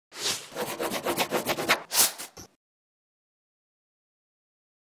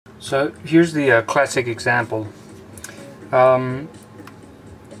So here's the classic example. The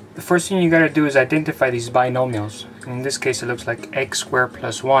first thing you got to do is identify these binomials. In this case it looks like x squared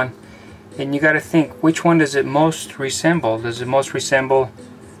plus 1. And you got to think, which one does it most resemble? Does it most resemble,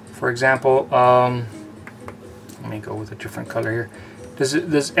 for example, let me go with a different color here.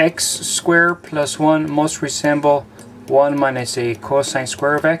 Does x squared plus 1 most resemble 1 minus a cosine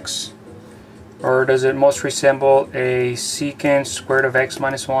square of x? Or does it most resemble a secant squared of x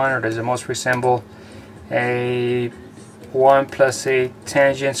minus 1? Or does it most resemble a 1 plus a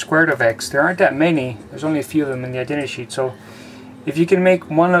tangent squared of x? There aren't that many. There's only a few of them in the identity sheet. So if you can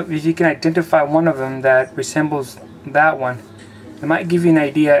identify one of them that resembles that one, it might give you an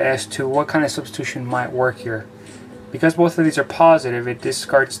idea as to what kind of substitution might work here. Because both of these are positive, it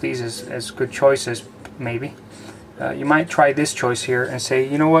discards these as good choices, maybe. You might try this choice here and say,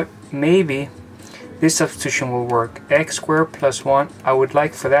 you know what, maybe this substitution will work. X squared plus 1, I would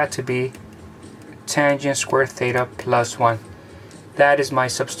like for that to be tangent squared theta plus 1. That is my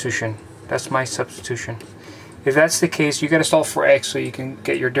substitution. That's my substitution. If that's the case, you got to solve for x so you can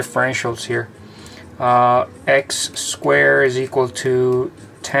get your differentials here. X squared is equal to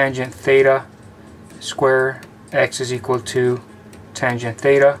tangent theta square. X is equal to tangent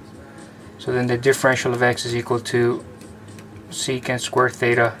theta. So then the differential of x is equal to secant squared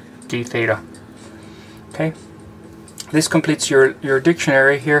theta d theta. Okay, this completes your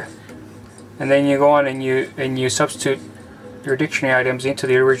dictionary here, and then you go on and you substitute your dictionary items into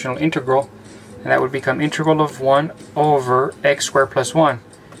the original integral, and that would become integral of 1 over x squared plus 1,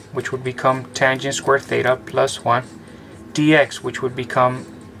 which would become tangent squared theta plus 1 dx, which would become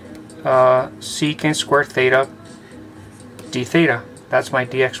secant squared theta d theta. That's my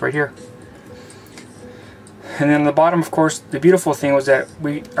dx right here. And then on the bottom, of course, the beautiful thing was that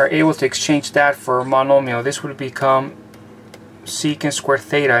we are able to exchange that for a monomial. This would become secant squared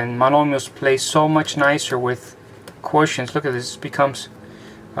theta, and monomials play so much nicer with quotients. Look at this, it becomes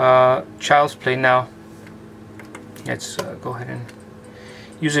child's play now. Let's go ahead and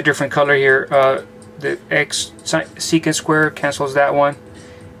use a different color here. The x secant squared cancels that one,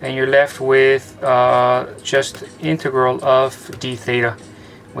 and you're left with just integral of d theta,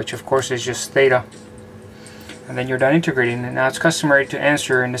 which of course is just theta. And then you're done integrating. And now it's customary to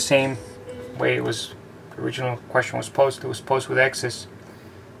answer in the same way it was, the original question was posed. It was posed with x's.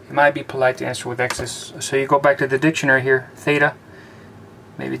 It might be polite to answer with x's. So you go back to the dictionary here, theta.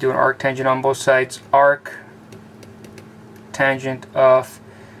 Maybe do an arctangent on both sides. Arc tangent of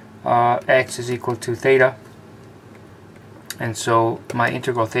x is equal to theta. And so my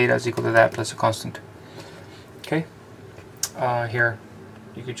integral theta is equal to that plus a constant. Okay. Here,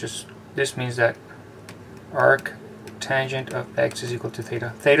 you could just, this means that arc tangent of x is equal to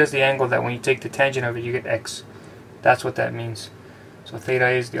theta. Theta is the angle that when you take the tangent of it, you get x. That's what that means. So theta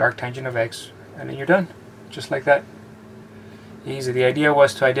is the arctangent of x, and then you're done. Just like that. Easy. The idea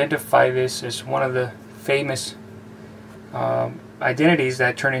was to identify this as one of the famous identities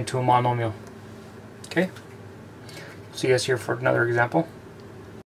that turn into a monomial. Okay. See you guys here for another example.